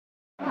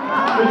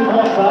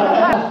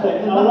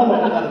I love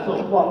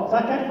it. What?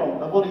 Zac Efron.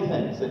 What do you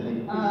think,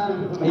 Sydney? I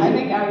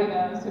think Abby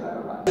knows who I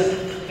would watch.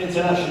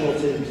 International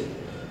teams.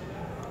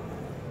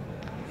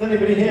 Does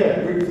anybody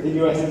here root for the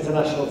US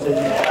international team?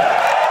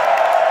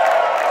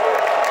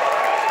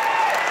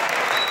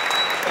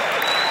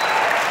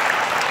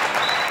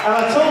 And I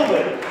told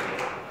him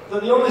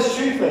that the honest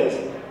truth is,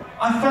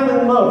 I fell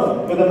in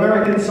love with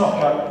American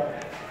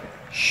soccer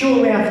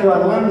shortly after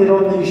I landed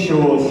on these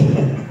shores,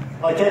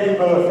 like Eddie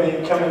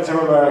Murphy coming to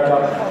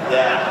America.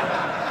 Yeah.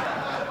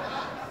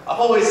 I've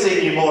always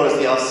seen you more as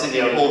the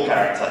Arsenio Hall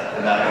character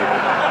in that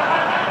movie.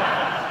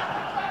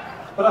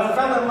 But I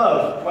fell in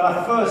love when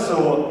I first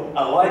saw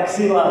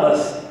Alexi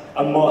Lalas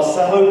and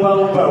Marcelo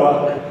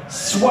Balboa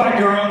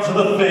swagger onto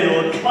the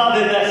field,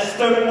 clad in their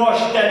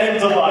stonewashed denim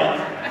delight.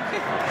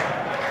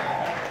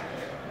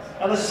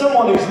 And as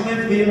someone who's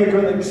lived the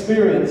immigrant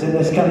experience in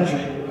this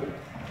country,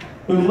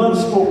 who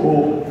loves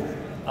football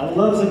and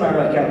loves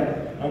America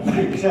and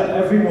wakes up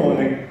every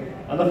morning,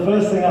 and the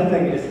first thing I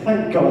think is,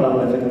 thank God I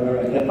live in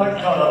America, thank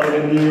God I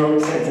live in New York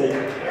City.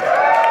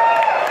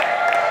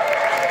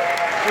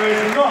 There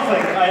is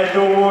nothing I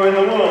adore more in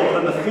the world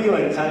than the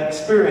feelings I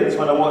experience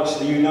when I watch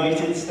the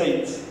United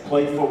States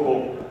play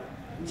football.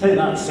 Take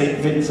that, St.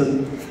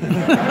 Vincent.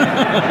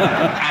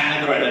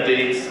 And the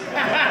Grenadines.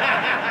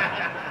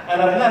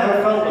 And I've never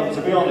felt them,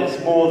 to be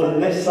honest, more than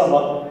this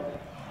summer,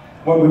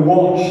 when we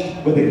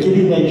watched with the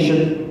Giddy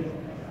Nation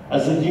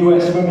as the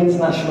US women's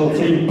national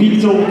team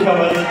beat all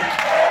comers and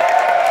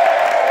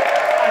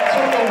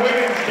took the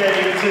women's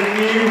game to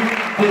new,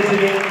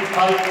 dizzying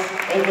heights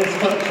in this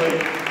country.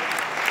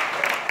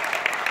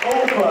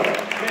 All fun,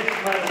 mixed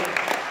medal.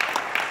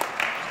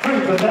 It's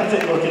pretty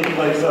pathetic looking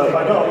place up,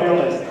 I gotta be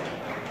honest.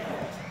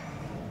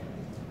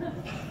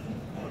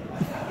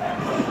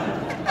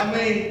 I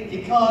mean,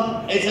 you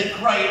can't, it's a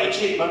great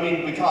achievement. I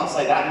mean, we can't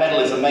say that medal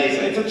is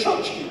amazing. It's a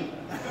tchotchke.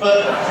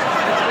 But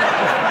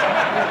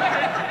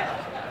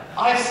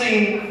I've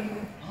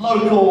seen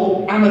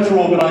local amateur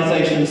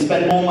organisations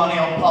spend more money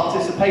on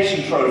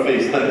participation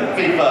trophies than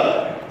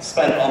FIFA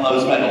spent on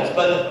those medals.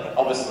 But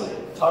obviously,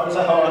 times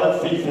are hard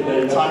at FIFA,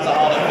 David. Times are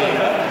hard at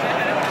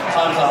FIFA.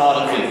 Times are hard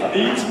at FIFA.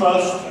 Needs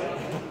must.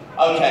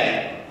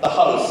 Okay, the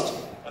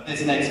host of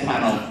this next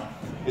panel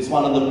is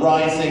one of the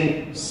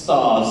rising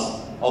stars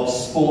of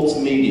sports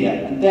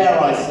media, and dare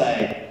I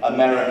say,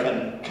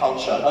 American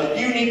culture. Her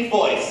unique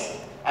voice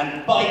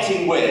and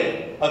biting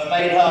wit have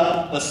made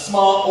her the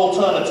smart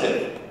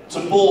alternative to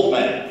bald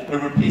men who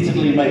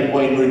repeatedly make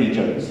Wayne Rooney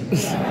jokes.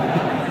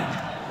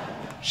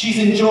 She's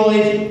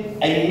enjoyed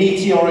a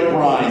meteoric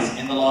rise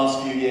in the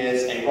last few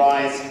years, a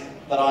rise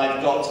that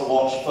I've got to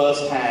watch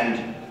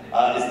firsthand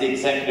as the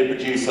executive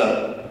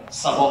producer,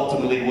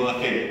 suboptimally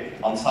working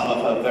on some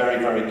of her very,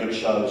 very good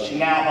shows. She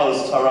now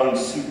hosts her own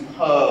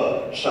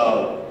superb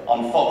show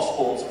on Fox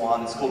Sports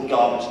 1. It's called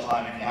Garbage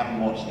Time. If you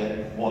haven't watched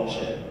it, watch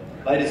it.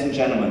 Ladies and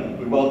gentlemen,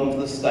 we welcome to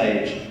the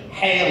stage,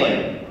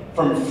 hailing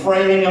from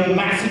Framingham,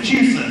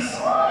 Massachusetts,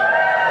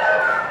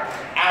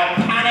 our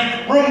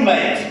panic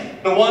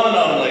roommate, the one and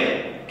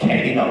only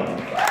Katie Nolan.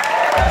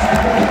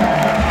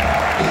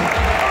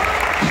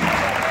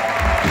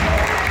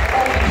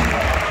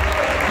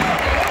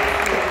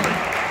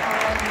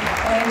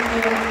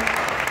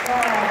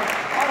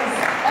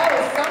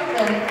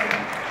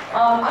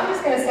 I'm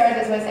just going to start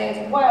this by saying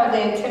it's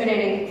wildly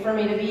intimidating for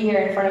me to be here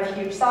in front of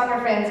huge soccer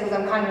fans because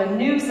I'm kind of a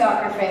new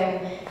soccer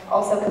fan.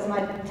 Also because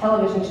my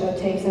television show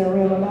takes in a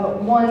room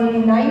about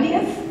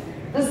 1/90th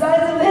the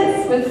size of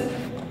this with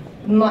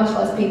much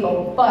less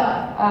people.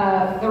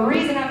 But the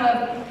reason I'm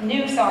a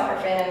new soccer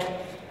fan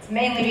is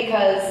mainly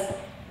because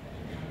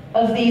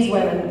of these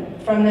women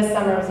from this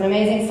summer. It was an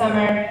amazing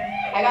summer.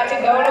 I got to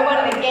go to one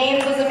of the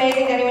games. It was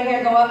amazing. Did anyone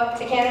here go up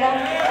to Canada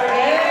for a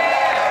game?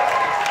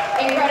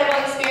 Incredible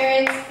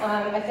experience.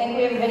 I think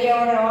we have a video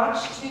we're going to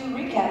watch to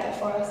recap it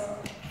for us.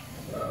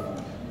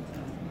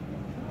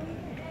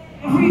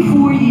 Every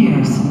 4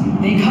 years,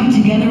 they come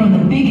together on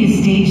the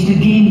biggest stage the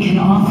game can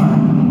offer.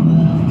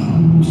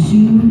 Welcome to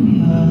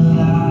your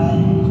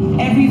life.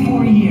 Every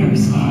 4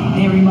 years,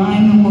 they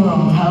remind the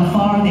world how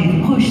far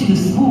they've pushed the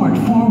sport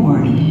forward.